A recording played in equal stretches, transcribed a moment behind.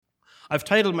I've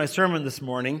titled my sermon this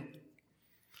morning,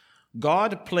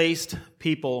 God Placed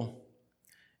People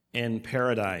in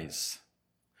Paradise.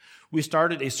 We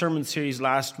started a sermon series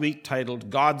last week titled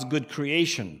God's Good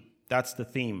Creation. That's the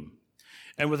theme.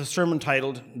 And with a sermon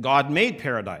titled God Made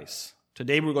Paradise.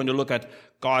 Today we're going to look at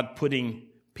God putting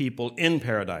people in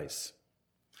paradise.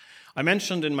 I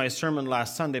mentioned in my sermon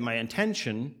last Sunday, my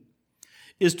intention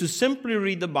is to simply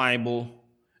read the Bible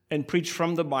and preach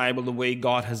from the Bible the way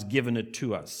God has given it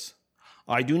to us.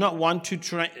 I do not want to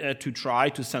try to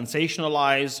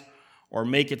sensationalize or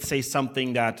make it say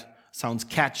something that sounds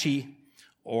catchy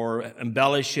or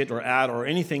embellish it or add or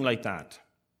anything like that.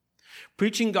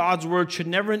 Preaching God's word should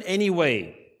never in any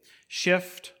way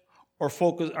shift or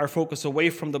focus our focus away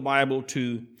from the Bible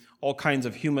to all kinds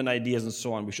of human ideas and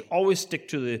so on. We should always stick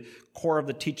to the core of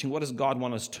the teaching. What does God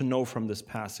want us to know from this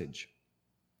passage?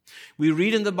 We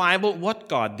read in the Bible what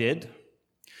God did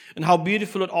and how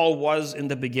beautiful it all was in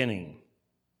the beginning.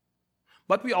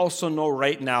 But we also know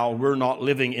right now we're not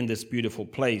living in this beautiful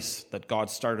place that God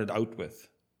started out with.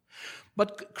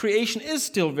 But creation is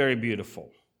still very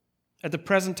beautiful. At the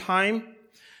present time,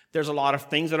 there's a lot of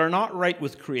things that are not right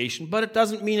with creation, but it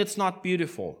doesn't mean it's not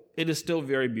beautiful. It is still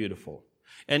very beautiful.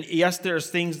 And yes, there's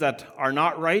things that are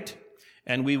not right,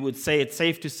 and we would say it's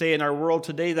safe to say in our world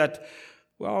today that,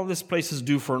 well, this place is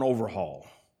due for an overhaul,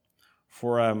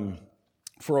 for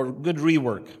a good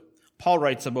rework. Paul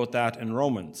writes about that in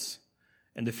Romans,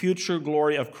 and the future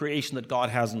glory of creation that God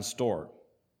has in store.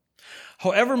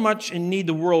 However much in need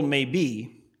the world may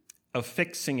be of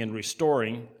fixing and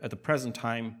restoring at the present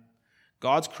time,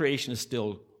 God's creation is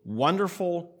still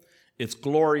wonderful, it's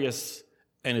glorious,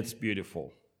 and it's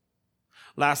beautiful.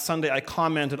 Last Sunday, I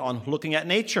commented on looking at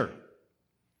nature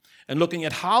and looking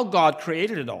at how God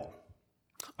created it all.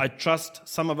 I trust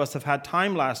some of us have had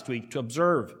time last week to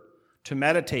observe, to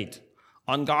meditate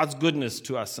on God's goodness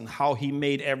to us and how He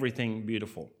made everything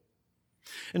beautiful.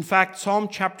 In fact, Psalm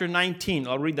chapter 19,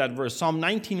 I'll read that verse. Psalm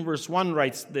 19 verse 1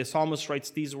 the psalmist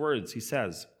writes these words. He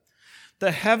says,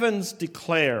 "The heavens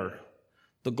declare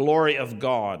the glory of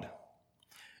God,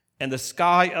 and the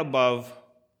sky above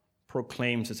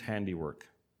proclaims His handiwork."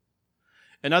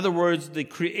 In other words, the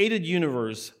created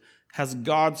universe has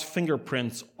God's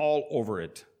fingerprints all over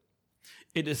it.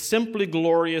 It is simply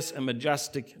glorious and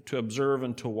majestic to observe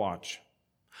and to watch.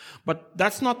 But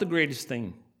that's not the greatest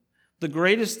thing. The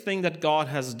greatest thing that God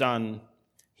has done,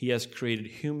 He has created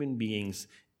human beings,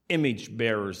 image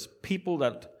bearers, people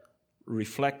that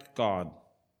reflect God.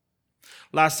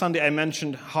 Last Sunday I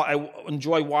mentioned how I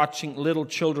enjoy watching little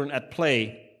children at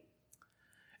play,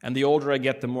 and the older I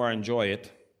get, the more I enjoy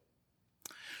it.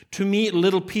 To me,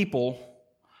 little people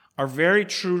are very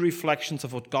true reflections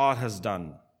of what God has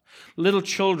done. Little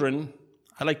children,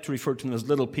 I like to refer to them as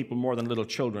little people more than little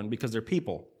children because they're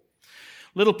people.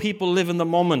 Little people live in the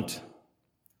moment.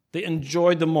 They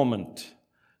enjoy the moment,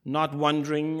 not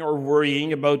wondering or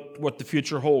worrying about what the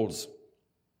future holds.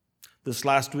 This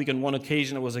last week, on one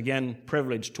occasion, I was again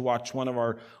privileged to watch one of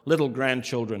our little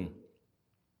grandchildren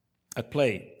at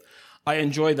play. I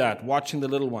enjoy that, watching the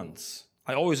little ones.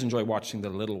 I always enjoy watching the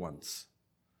little ones.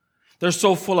 They're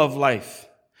so full of life,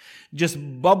 just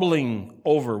bubbling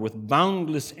over with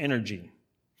boundless energy.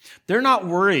 They're not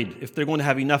worried if they're going to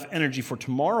have enough energy for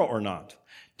tomorrow or not.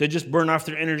 They just burn off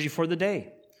their energy for the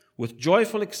day with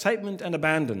joyful excitement and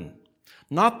abandon,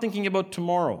 not thinking about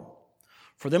tomorrow.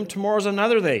 For them, tomorrow's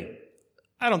another day.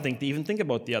 I don't think they even think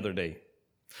about the other day.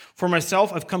 For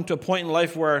myself, I've come to a point in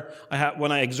life where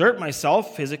when I exert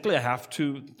myself physically, I have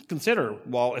to consider,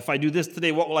 well, if I do this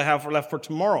today, what will I have left for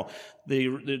tomorrow?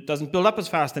 It doesn't build up as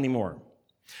fast anymore.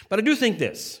 But I do think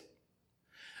this.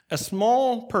 A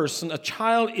small person, a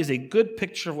child, is a good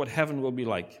picture of what heaven will be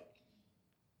like.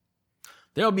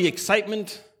 There'll be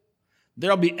excitement,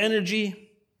 there'll be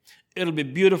energy, it'll be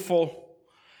beautiful,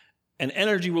 and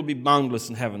energy will be boundless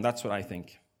in heaven. That's what I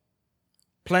think.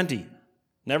 Plenty,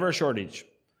 never a shortage.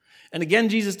 And again,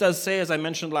 Jesus does say, as I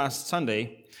mentioned last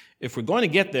Sunday, if we're going to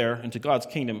get there into God's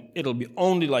kingdom, it'll be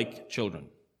only like children.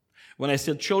 When I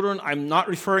said children, I'm not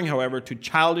referring, however, to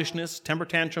childishness, temper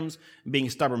tantrums, and being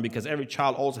stubborn, because every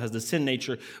child also has the sin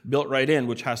nature built right in,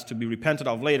 which has to be repented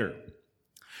of later.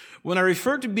 When I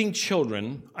refer to being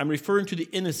children, I'm referring to the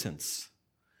innocence,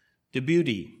 the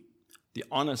beauty, the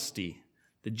honesty,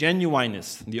 the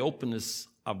genuineness, and the openness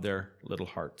of their little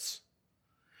hearts.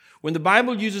 When the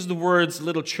Bible uses the words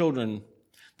little children,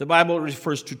 the Bible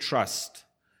refers to trust,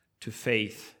 to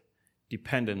faith,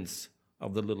 dependence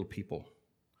of the little people.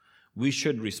 We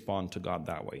should respond to God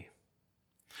that way.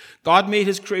 God made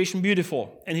His creation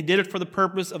beautiful, and He did it for the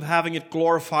purpose of having it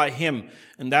glorify Him.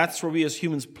 And that's where we as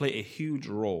humans play a huge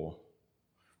role.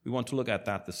 We want to look at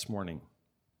that this morning.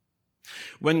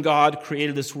 When God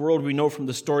created this world, we know from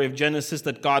the story of Genesis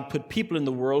that God put people in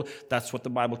the world. That's what the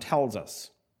Bible tells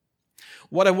us.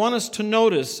 What I want us to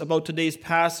notice about today's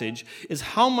passage is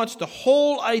how much the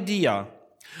whole idea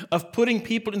of putting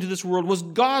people into this world was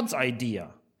God's idea.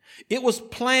 It was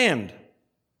planned.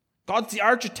 God's the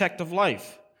architect of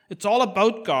life. It's all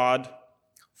about God,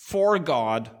 for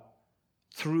God,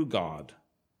 through God.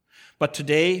 But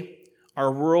today,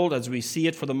 our world, as we see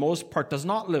it for the most part, does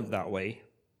not live that way.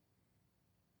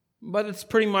 But it's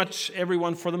pretty much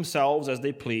everyone for themselves as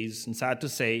they please. And sad to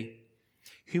say,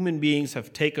 human beings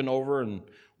have taken over, and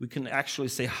we can actually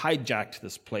say hijacked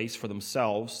this place for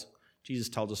themselves. Jesus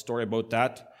tells a story about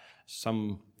that.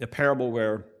 A parable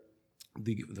where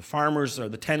the farmers or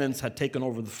the tenants had taken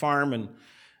over the farm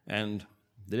and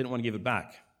they didn't want to give it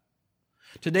back.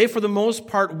 Today, for the most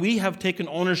part, we have taken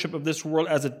ownership of this world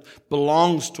as it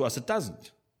belongs to us. It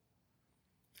doesn't.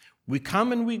 We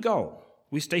come and we go.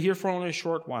 We stay here for only a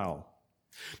short while.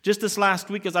 Just this last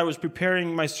week, as I was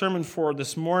preparing my sermon for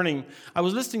this morning, I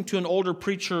was listening to an older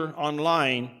preacher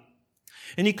online,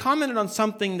 and he commented on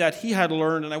something that he had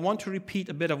learned, and I want to repeat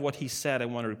a bit of what he said. I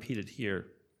want to repeat it here.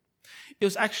 It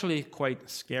was actually quite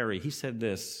scary. He said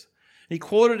this. He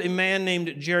quoted a man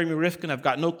named Jeremy Rifkin. I've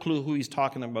got no clue who he's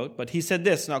talking about, but he said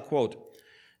this, and I'll quote,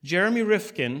 Jeremy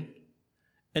Rifkin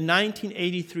in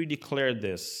 1983 declared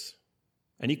this,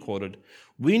 and he quoted,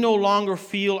 "We no longer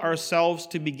feel ourselves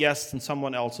to be guests in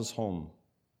someone else's home,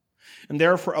 and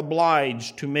therefore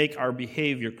obliged to make our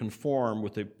behavior conform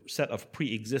with a set of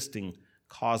pre-existing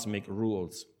cosmic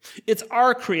rules. It's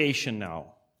our creation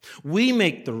now. We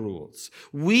make the rules.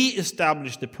 We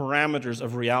establish the parameters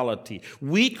of reality.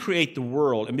 We create the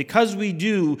world, and because we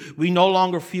do, we no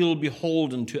longer feel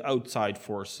beholden to outside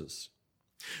forces.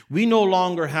 We no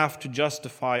longer have to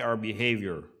justify our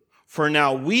behavior. For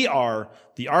now we are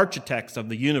the architects of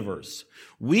the universe.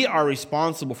 We are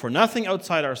responsible for nothing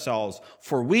outside ourselves,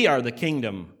 for we are the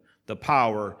kingdom, the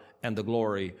power, and the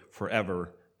glory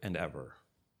forever and ever."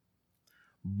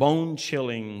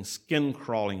 Bone-chilling,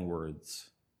 skin-crawling words.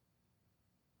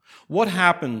 What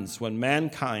happens when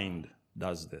mankind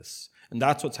does this? And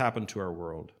that's what's happened to our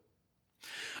world.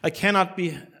 I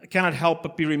cannot help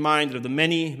but be reminded of the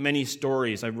many, many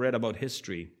stories I've read about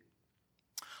history,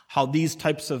 how these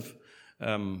types of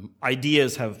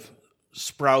ideas have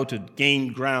sprouted,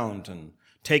 gained ground, and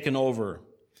taken over,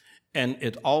 and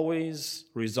it always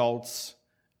results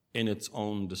in its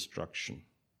own destruction.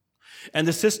 And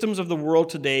the systems of the world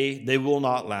today, they will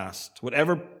not last.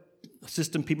 Whatever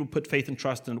system people put faith and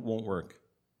trust in, it won't work.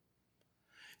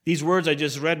 These words I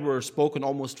just read were spoken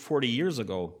almost 40 years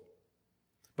ago,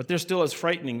 but they're still as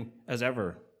frightening as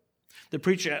ever. The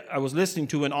preacher I was listening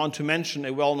to went on to mention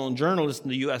a well-known journalist in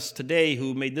the U.S. today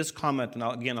who made this comment, and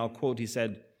I'll quote, he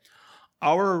said,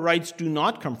 "Our rights do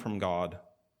not come from God,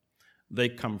 they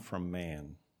come from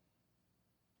man."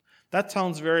 That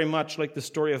sounds very much like the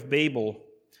story of Babel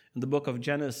in the book of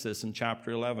Genesis in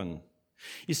chapter 11.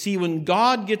 You see, when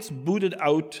God gets booted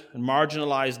out and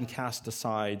marginalized and cast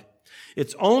aside,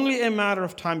 it's only a matter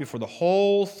of time before the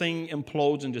whole thing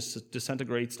implodes and just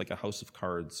disintegrates like a house of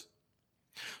cards.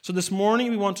 So this morning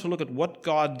we want to look at what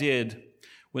God did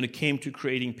when it came to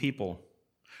creating people.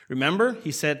 Remember,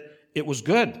 he said it was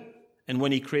good. And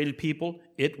when he created people,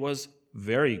 it was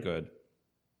very good.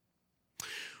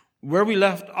 Where we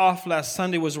left off last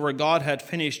Sunday was where God had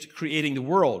finished creating the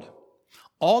world.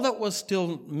 All that was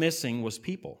still missing was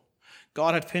people.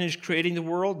 God had finished creating the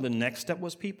world. The next step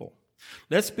was people.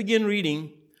 Let's begin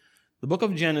reading the book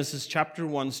of Genesis, chapter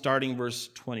 1, starting verse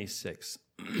 26.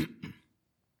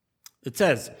 It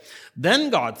says, "Then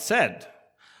God said,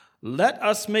 'Let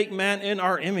us make man in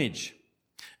our image,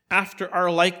 after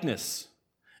our likeness,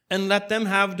 and let them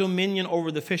have dominion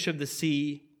over the fish of the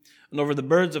sea, and over the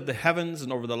birds of the heavens,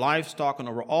 and over the livestock, and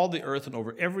over all the earth, and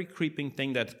over every creeping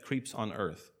thing that creeps on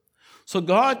earth.' So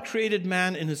God created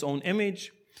man in his own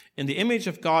image. In the image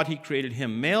of God he created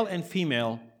him. Male and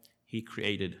female he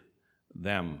created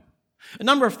them." A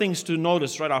number of things to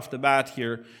notice right off the bat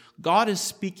here. God is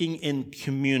speaking in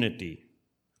community.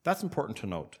 That's important to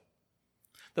note.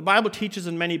 The Bible teaches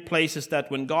in many places that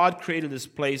when God created this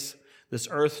place, this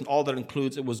earth, and all that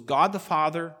includes, it was God the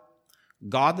Father,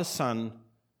 God the Son,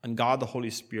 and God the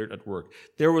Holy Spirit at work.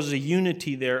 There was a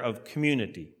unity there of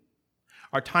community.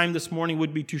 Our time this morning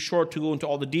would be too short to go into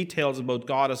all the details about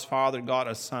God as Father, God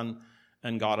as Son,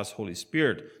 and God as Holy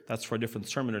Spirit. That's for a different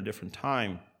sermon at a different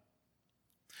time.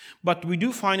 But we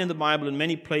do find in the Bible in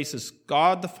many places,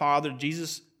 God the Father,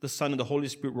 Jesus the Son, and the Holy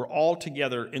Spirit were all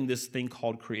together in this thing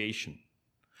called creation.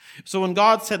 So when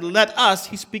God said, "Let us,"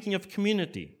 he's speaking of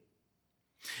community.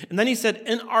 And then he said,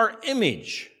 in our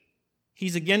image.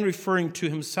 He's again referring to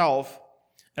himself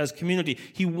as community.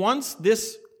 He wants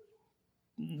this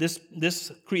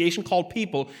creation called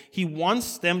people, he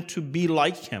wants them to be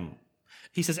like him.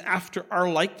 He says, after our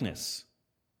likeness.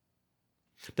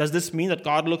 Does this mean that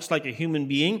God looks like a human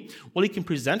being? Well, he can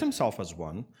present himself as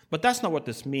one, but that's not what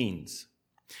this means.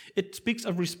 It speaks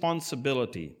of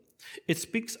responsibility. It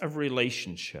speaks of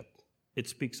relationship. It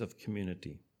speaks of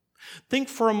community. Think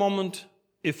for a moment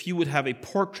if you would have a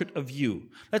portrait of you.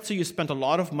 Let's say you spent a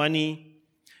lot of money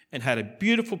and had a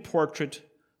beautiful portrait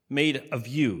made of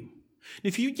you.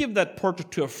 If you give that portrait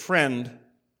to a friend,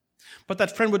 but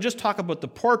that friend would just talk about the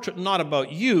portrait, not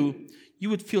about you,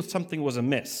 you would feel something was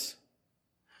amiss.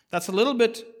 That's a little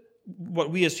bit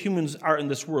what we as humans are in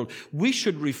this world. We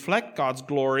should reflect God's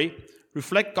glory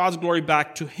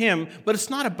back to him, but it's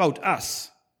not about us.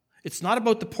 It's not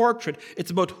about the portrait. It's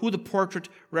about who the portrait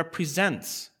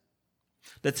represents.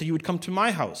 Let's say you would come to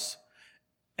my house,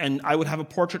 and I would have a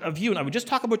portrait of you, and I would just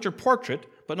talk about your portrait,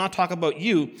 but not talk about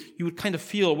you. You would kind of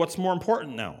feel what's more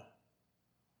important now.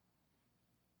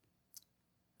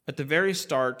 At the very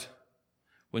start,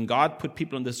 when God put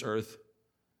people on this earth,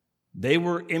 they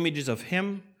were images of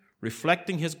him,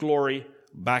 reflecting his glory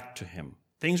back to him.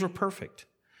 Things were perfect.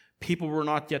 People were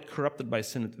not yet corrupted by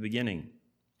sin at the beginning.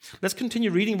 Let's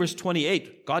continue reading verse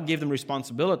 28. God gave them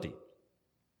responsibility.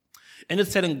 And it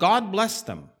said, and God blessed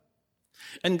them.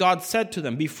 And God said to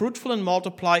them, be fruitful and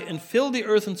multiply and fill the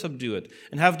earth and subdue it,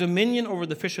 and have dominion over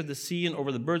the fish of the sea and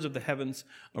over the birds of the heavens,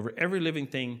 over every living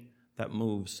thing that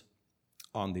moves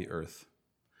on the earth.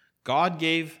 God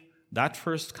gave that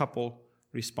first couple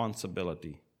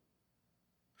responsibility.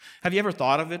 Have you ever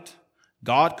thought of it?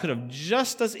 God could have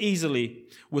just as easily,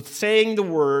 with saying the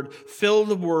word, filled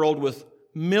the world with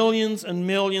millions and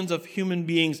millions of human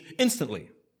beings instantly.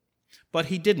 But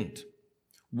he didn't.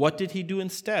 What did he do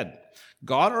instead?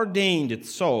 God ordained it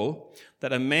so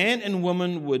that a man and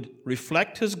woman would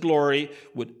reflect his glory,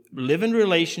 would live in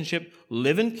relationship,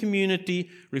 live in community,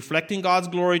 reflecting God's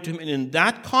glory to him, and in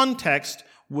that context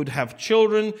would have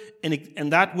children,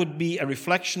 and that would be a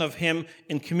reflection of him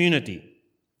in community.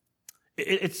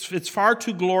 It's far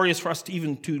too glorious for us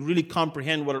to really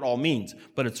comprehend what it all means,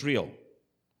 but it's real.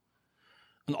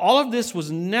 And all of this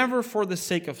was never for the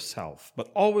sake of self,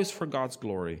 but always for God's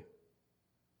glory.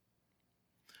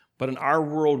 But in our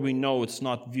world, we know it's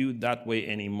not viewed that way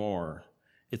anymore.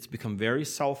 It's become very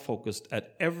self-focused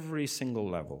at every single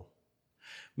level.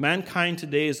 Mankind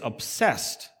today is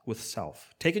obsessed with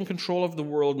self, taking control of the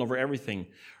world and over everything,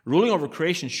 ruling over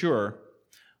creation, sure,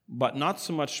 but not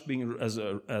so much being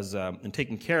and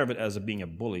taking care of it as being a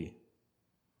bully.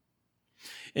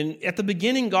 And at the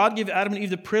beginning, God gave Adam and Eve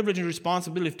the privilege and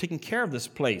responsibility of taking care of this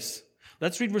place.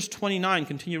 Let's read verse 29.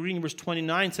 Continue reading. Verse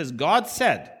 29 says, God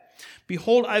said,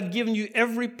 behold, I've given you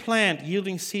every plant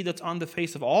yielding seed that's on the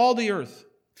face of all the earth,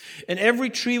 and every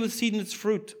tree with seed in its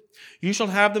fruit. You shall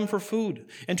have them for food,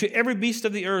 and to every beast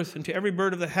of the earth, and to every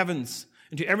bird of the heavens,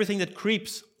 and to everything that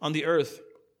creeps on the earth.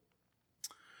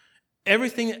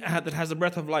 Everything that has the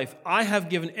breath of life, I have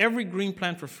given every green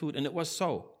plant for food, and it was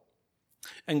so.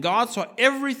 And God saw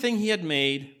everything he had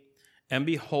made, and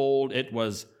behold, it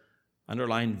was,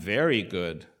 underlined, very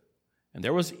good. And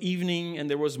there was evening and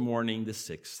there was morning, the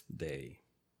sixth day.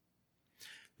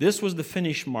 This was the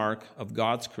finish mark of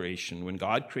God's creation. When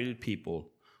God created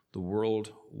people, the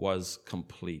world was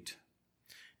complete.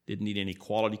 Didn't need any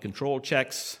quality control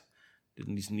checks.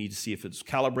 Didn't need to see if it was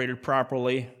calibrated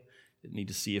properly. Didn't need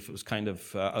to see if it was kind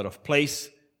of out of place.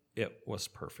 It was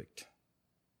perfect.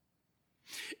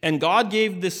 And God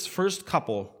gave this first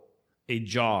couple a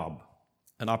job,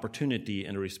 an opportunity,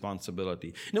 and a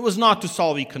responsibility. And it was not to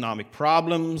solve economic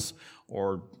problems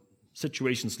or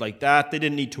situations like that. They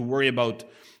didn't need to worry about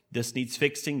this needs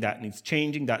fixing, that needs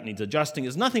changing, that needs adjusting.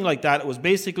 It's nothing like that. It was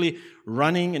basically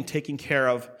running and taking care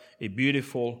of a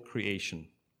beautiful creation.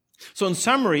 So in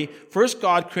summary, first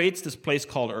God creates this place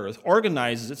called earth,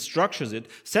 organizes it, structures it,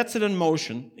 sets it in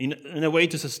motion in a way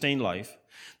to sustain life.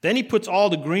 Then he puts all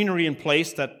the greenery in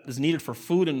place that is needed for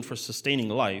food and for sustaining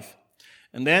life.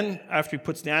 And then, after he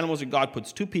puts the animals, God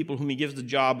puts two people whom he gives the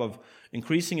job of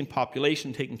increasing in population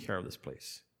and taking care of this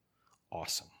place.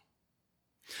 Awesome.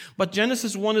 But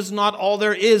Genesis 1 is not all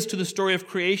there is to the story of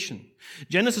creation.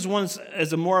 Genesis 1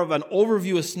 is more of an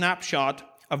overview, a snapshot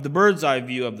of the bird's eye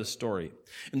view of the story.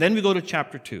 And then we go to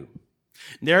chapter 2.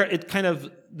 There,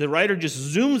 the writer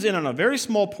just zooms in on a very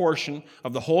small portion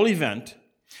of the whole event,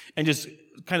 and just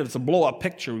it's a blow-up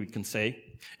picture, we can say.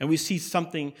 And we see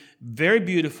something very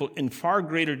beautiful in far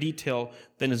greater detail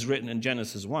than is written in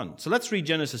Genesis 1. So let's read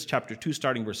Genesis chapter 2,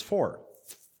 starting verse 4.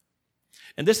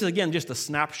 And this is, again, just a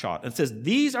snapshot. It says,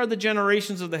 these are the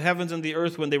generations of the heavens and the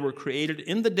earth when they were created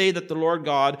in the day that the Lord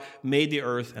God made the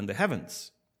earth and the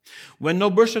heavens. When no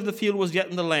bush of the field was yet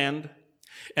in the land,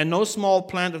 and no small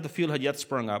plant of the field had yet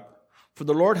sprung up, for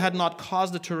the Lord had not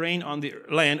caused it to rain on the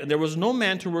land, and there was no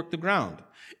man to work the ground.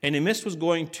 And a mist was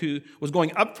going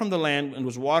up from the land and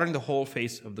was watering the whole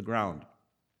face of the ground.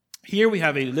 Here we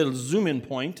have a little zoom-in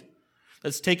point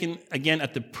that's taken, again,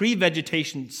 at the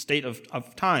pre-vegetation state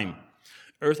of time.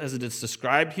 Earth, as it is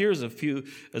described here, as a few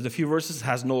verses,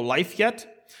 has no life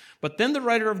yet. But then the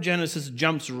writer of Genesis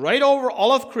jumps right over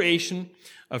all of creation,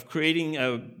 of creating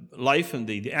life, and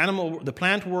the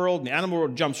plant world, and the animal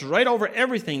world, jumps right over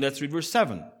everything. Let's read verse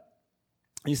 7. And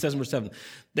he says in verse 7,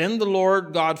 then the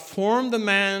Lord God formed the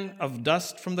man of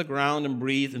dust from the ground and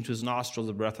breathed into his nostrils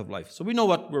the breath of life. So we know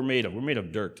what we're made of. We're made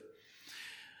of dirt.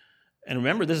 And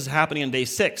remember, this is happening on day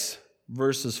 6.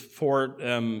 Verses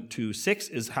 4 to 6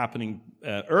 is happening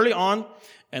early on,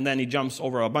 and then he jumps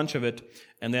over a bunch of it,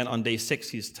 and then on day 6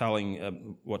 he's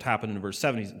telling what happened in verse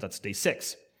 7. That's day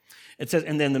 6. It says,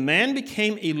 and then the man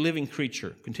became a living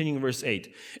creature. Continuing in verse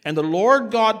 8. And the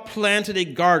Lord God planted a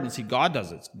garden. See, God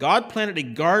does it. God planted a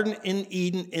garden in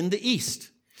Eden in the east.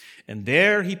 And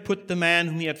there he put the man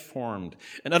whom he had formed.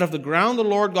 And out of the ground the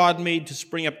Lord God made to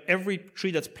spring up every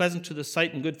tree that's pleasant to the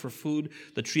sight and good for food.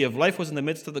 The tree of life was in the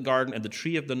midst of the garden, and the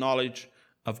tree of the knowledge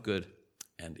of good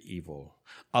and evil.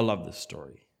 I love this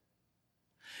story.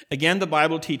 Again, the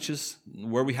Bible teaches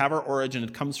where we have our origin.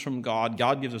 It comes from God.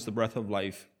 God gives us the breath of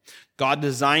life. God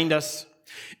designed us.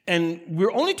 And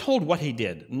we're only told what he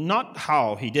did, not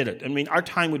how he did it. I mean, our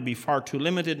time would be far too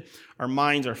limited. Our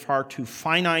minds are far too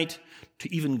finite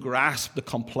to even grasp the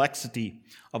complexity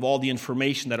of all the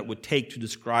information that it would take to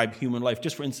describe human life.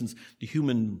 Just for instance, the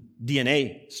human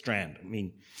DNA strand. I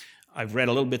mean, I've read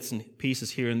a little bits and pieces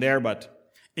here and there,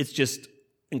 but it's just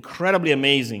incredibly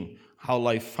amazing how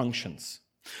life functions.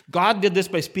 God did this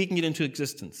by speaking it into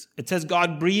existence. It says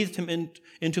God breathed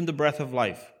into him the breath of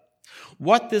life.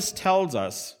 What this tells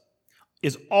us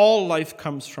is all life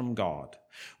comes from God.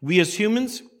 We as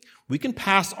humans, we can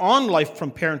pass on life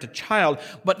from parent to child,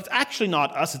 but it's actually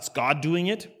not us, it's God doing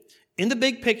it. In the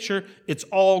big picture, it's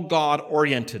all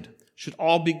God-oriented. Should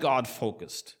all be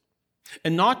God-focused.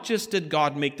 And not just did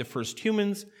God make the first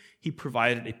humans, he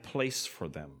provided a place for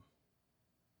them.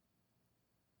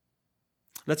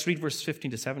 Let's read verse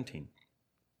 15 to 17.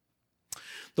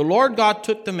 The Lord God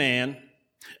took the man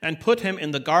and put him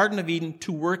in the Garden of Eden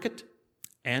to work it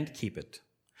and keep it.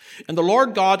 And the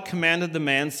Lord God commanded the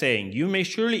man, saying, you may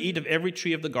surely eat of every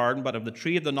tree of the garden, but of the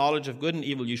tree of the knowledge of good and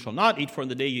evil you shall not eat, for in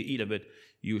the day you eat of it,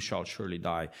 you shall surely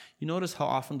die. You notice how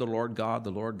often the Lord God,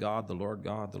 the Lord God, the Lord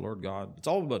God, the Lord God, it's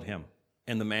all about him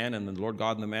and the man, and the Lord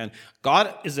God and the man.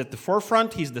 God is at the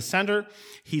forefront, he's the center,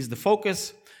 he's the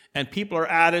focus, and people are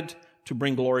added to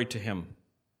bring glory to him.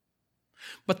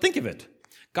 But think of it.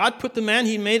 God put the man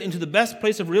he made into the best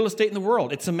place of real estate in the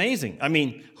world. It's amazing. I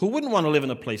mean, who wouldn't want to live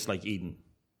in a place like Eden?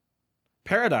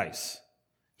 Paradise.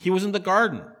 He was in the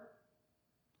garden.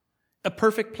 A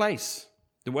perfect place.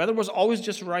 The weather was always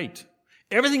just right.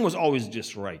 Everything was always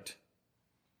just right.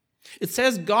 It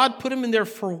says God put him in there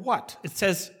for what? It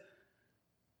says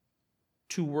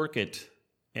to work it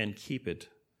and keep it.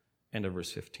 End of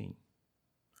verse 15.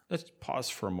 Let's pause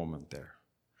for a moment there.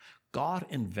 God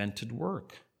invented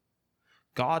work.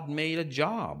 God made a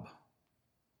job.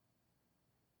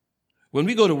 When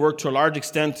we go to work, to a large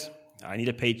extent, I need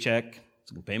a paycheck,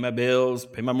 so I can pay my bills,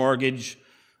 pay my mortgage,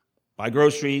 buy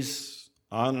groceries,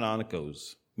 on and on it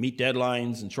goes. Meet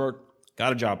deadlines, in short,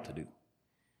 got a job to do.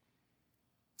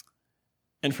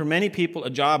 And for many people, a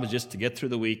job is just to get through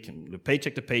the week and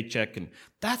paycheck to paycheck, and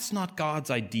that's not God's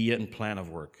idea and plan of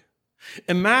work.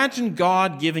 Imagine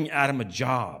God giving Adam a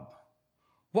job.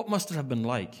 What must it have been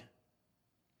like?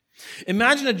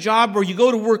 Imagine a job where you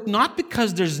go to work not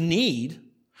because there's need,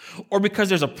 or because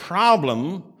there's a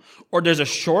problem, or there's a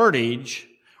shortage,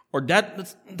 or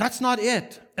that's not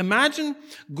it. Imagine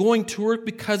going to work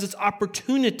because it's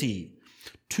opportunity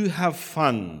to have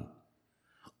fun,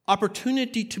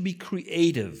 opportunity to be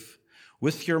creative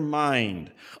with your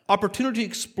mind, opportunity to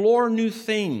explore new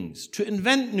things, to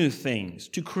invent new things,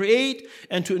 to create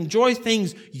and to enjoy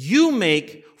things you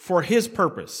make for his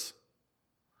purpose.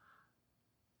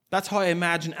 That's how I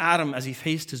imagine Adam as he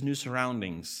faced his new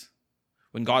surroundings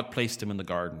when God placed him in the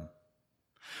garden.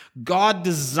 God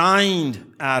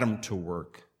designed Adam to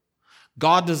work.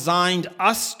 God designed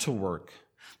us to work.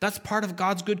 That's part of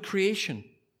God's good creation.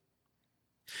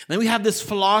 Then we have this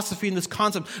philosophy and this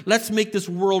concept, let's make this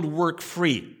world work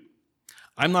free.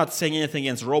 I'm not saying anything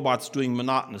against robots doing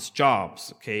monotonous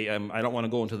jobs, okay? I don't want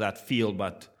to go into that field,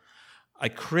 but I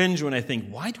cringe when I think,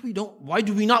 why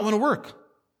do we not want to work?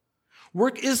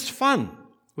 Work is fun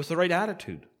with the right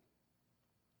attitude.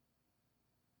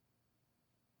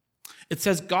 It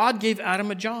says God gave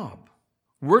Adam a job.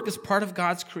 Work is part of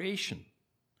God's creation.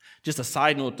 Just a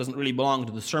side note, doesn't really belong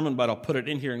to the sermon, but I'll put it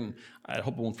in here, and I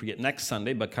hope I won't forget next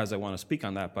Sunday because I want to speak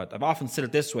on that. But I've often said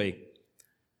it this way.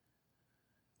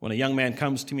 When a young man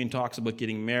comes to me and talks about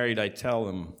getting married, I tell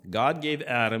him, God gave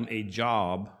Adam a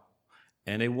job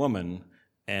and a woman,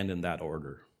 and in that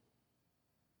order.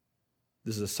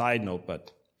 This is a side note,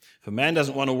 but if a man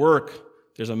doesn't want to work,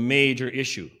 there's a major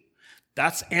issue.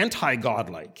 That's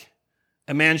anti-godlike.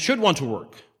 A man should want to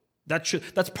work.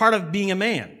 That's part of being a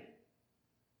man.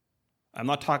 I'm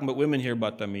not talking about women here,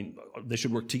 but they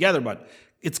should work together, but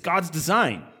it's God's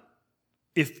design.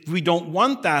 If we don't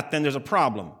want that, then there's a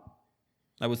problem.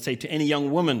 I would say to any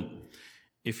young woman,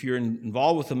 if you're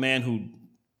involved with a man who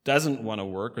doesn't want to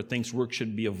work or thinks work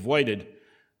should be avoided,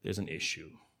 there's an issue.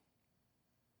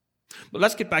 But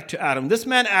let's get back to Adam. This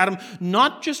man, Adam,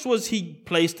 not just was he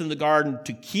placed in the garden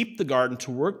to keep the garden,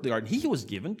 to work the garden, he was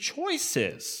given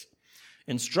choices.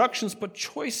 Instructions, but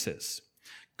choices.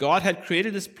 God had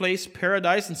created this place,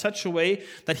 paradise, in such a way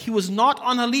that he was not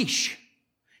on a leash.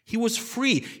 He was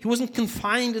free. He wasn't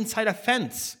confined inside a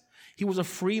fence. He was a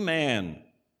free man.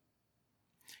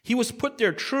 He was put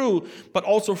there true, but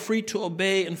also free to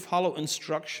obey and follow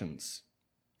instructions.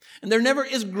 And there never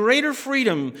is greater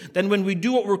freedom than when we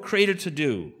do what we're created to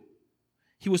do.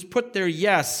 He was put there,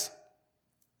 yes,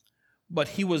 but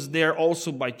he was there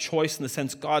also by choice, in the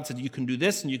sense God said, you can do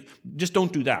this and you just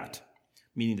don't do that.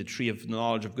 Meaning the tree of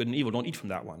knowledge of good and evil. Don't eat from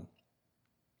that one.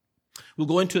 We'll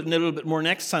go into it a little bit more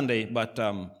next Sunday, but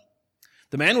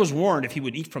the man was warned if he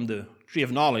would eat from the tree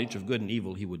of knowledge of good and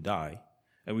evil, he would die.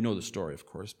 And we know the story, of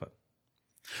course.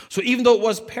 So even though it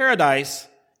was paradise,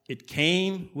 it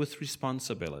came with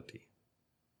responsibility.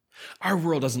 Our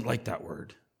world doesn't like that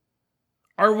word.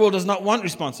 Our world does not want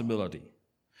responsibility.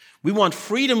 We want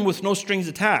freedom with no strings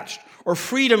attached, or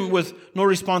freedom with no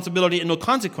responsibility and no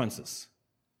consequences.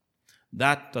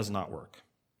 That does not work.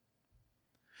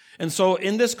 And so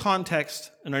in this context,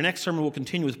 in our next sermon, we'll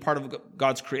continue with part of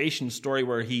God's creation story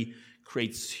where he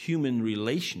creates human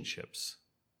relationships.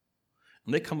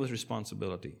 And they come with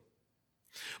responsibility.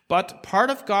 But part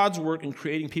of God's work in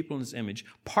creating people in his image,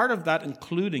 part of that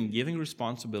including giving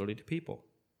responsibility to people.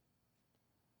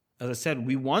 As I said,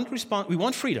 we want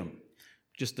freedom.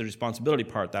 Just the responsibility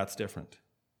part, that's different.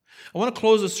 I want to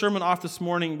close the sermon off this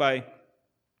morning by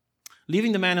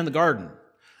leaving the man in the garden.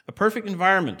 A perfect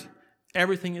environment.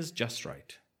 Everything is just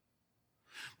right.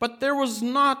 But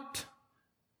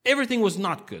everything was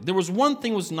not good. There was one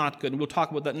thing was not good, and we'll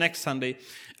talk about that next Sunday.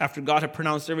 After God had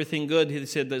pronounced everything good, he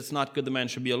said that it's not good the man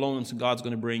should be alone, and so God's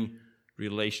going to bring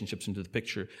relationships into the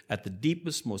picture at the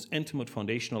deepest, most intimate,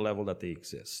 foundational level that they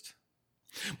exist.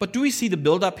 But do we see the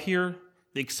build-up here?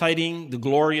 The exciting, the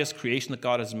glorious creation that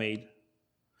God has made?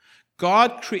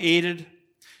 God created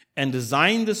and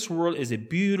designed this world as a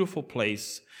beautiful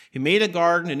place. He made a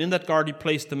garden, and in that garden he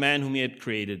placed the man whom he had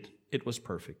created. It was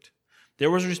perfect. There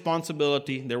was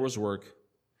responsibility, there was work.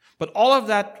 But all of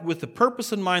that with the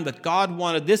purpose in mind that God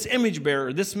wanted this image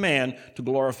bearer, this man, to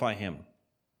glorify him.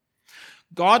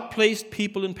 God placed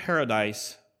people in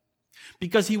paradise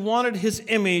because he wanted his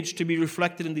image to be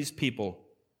reflected in these people.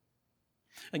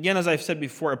 Again, as I've said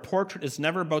before, a portrait is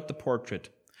never about the portrait.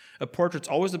 A portrait's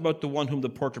always about the one whom the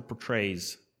portrait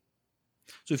portrays.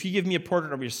 So if you give me a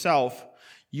portrait of yourself,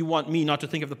 you want me not to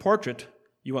think of the portrait,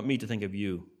 you want me to think of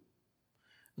you.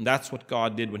 And that's what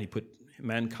God did when he put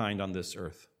mankind on this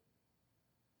earth.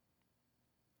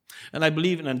 And I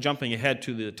believe, and I'm jumping ahead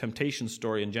to the temptation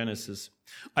story in Genesis,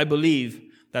 I believe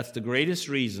that's the greatest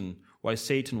reason why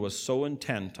Satan was so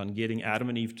intent on getting Adam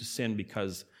and Eve to sin,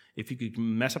 because if he could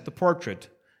mess up the portrait,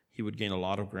 he would gain a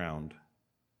lot of ground.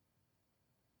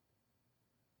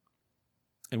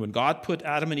 And when God put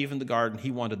Adam and Eve in the garden, he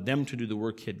wanted them to do the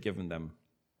work he had given them.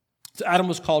 So Adam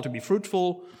was called to be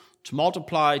fruitful, to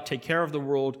multiply, take care of the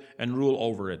world, and rule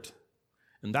over it.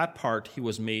 In that part, he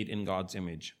was made in God's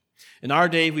image. In our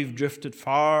day, we've drifted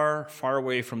far, far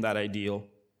away from that ideal.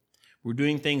 We're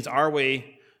doing things our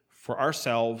way for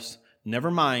ourselves,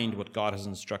 never mind what God has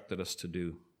instructed us to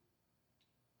do.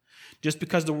 Just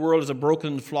because the world is a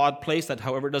broken and flawed place, that,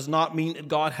 however, does not mean that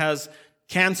God has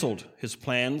canceled his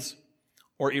plans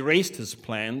or erased his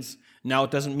plans. Now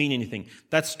it doesn't mean anything.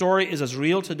 That story is as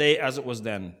real today as it was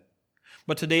then.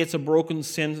 But today it's a broken,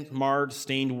 sin-marred,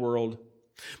 stained world.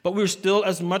 But we're still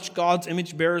as much God's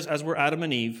image bearers as were Adam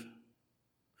and Eve.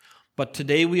 But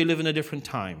today we live in a different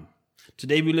time.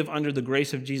 Today we live under the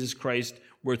grace of Jesus Christ,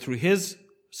 where through his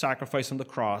sacrifice on the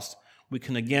cross, we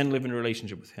can again live in a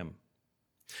relationship with him.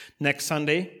 Next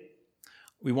Sunday,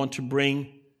 we want to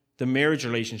bring the marriage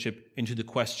relationship into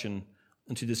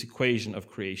this equation of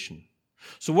creation.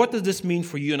 So what does this mean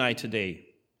for you and I today?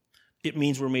 It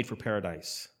means we're made for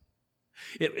paradise.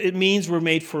 It means we're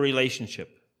made for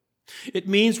relationship. It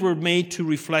means we're made to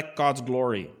reflect God's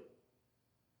glory.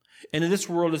 And in this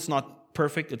world, it's not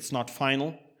perfect, it's not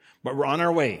final, but we're on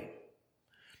our way.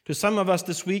 To some of us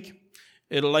this week,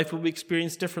 life will be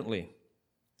experienced differently.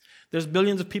 There's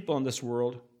billions of people in this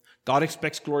world. God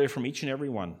expects glory from each and every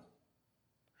one.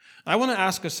 I want to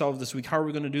ask ourselves this week, how are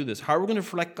we going to do this? How are we going to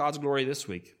reflect God's glory this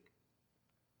week?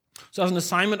 So as an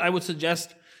assignment, I would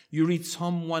suggest you read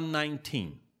Psalm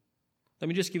 119. Let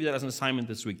me just give you that as an assignment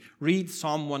this week. Read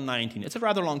Psalm 119. It's a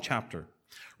rather long chapter.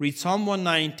 Read Psalm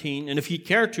 119, and if you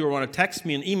care to or want to text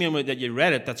me and email me that you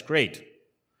read it, that's great.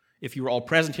 If you were all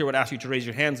present here, I would ask you to raise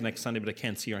your hands next Sunday, but I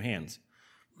can't see your hands.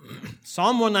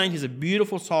 Psalm 119 is a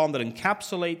beautiful psalm that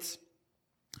encapsulates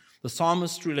the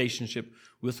psalmist's relationship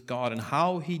with God and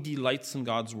how he delights in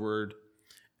God's word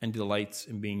and delights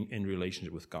in being in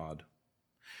relationship with God.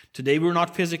 Today, we're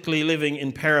not physically living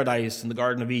in paradise in the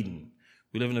Garden of Eden.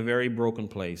 We live in a very broken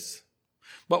place.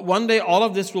 But one day, all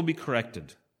of this will be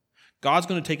corrected. God's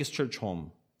going to take his church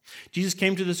home. Jesus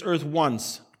came to this earth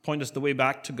once to point us the way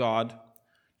back to God,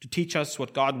 to teach us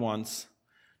what God wants,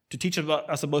 to teach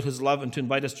us about his love, and to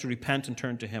invite us to repent and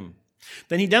turn to him.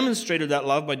 Then he demonstrated that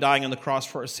love by dying on the cross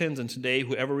for our sins, and today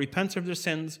whoever repents of their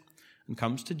sins and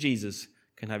comes to Jesus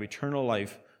can have eternal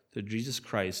life through Jesus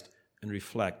Christ and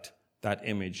reflect that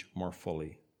image more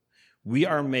fully. We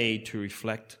are made to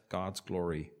reflect God's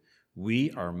glory.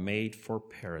 We are made for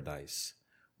paradise.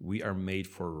 We are made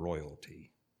for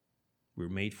royalty. We're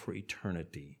made for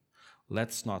eternity.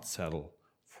 Let's not settle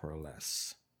for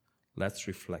less. Let's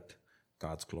reflect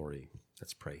God's glory.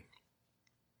 Let's pray.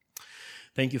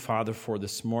 Thank you, Father, for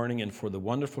this morning and for the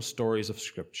wonderful stories of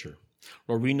Scripture.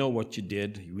 Lord, we know what you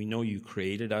did. We know you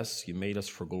created us. You made us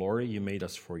for glory. You made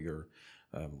us for your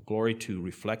glory, to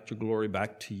reflect your glory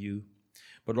back to you.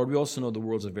 But Lord, we also know the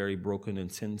world's a very broken and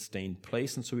sin-stained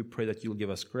place, and so we pray that you'll give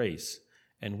us grace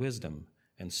and wisdom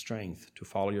and strength to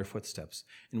follow your footsteps.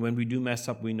 And when we do mess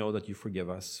up, we know that you forgive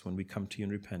us when we come to you in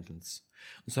repentance.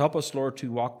 And so help us, Lord,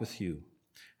 to walk with you.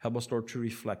 Help us, Lord, to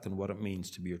reflect on what it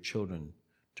means to be your children,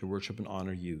 to worship and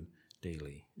honor you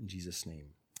daily. In Jesus' name,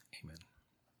 amen.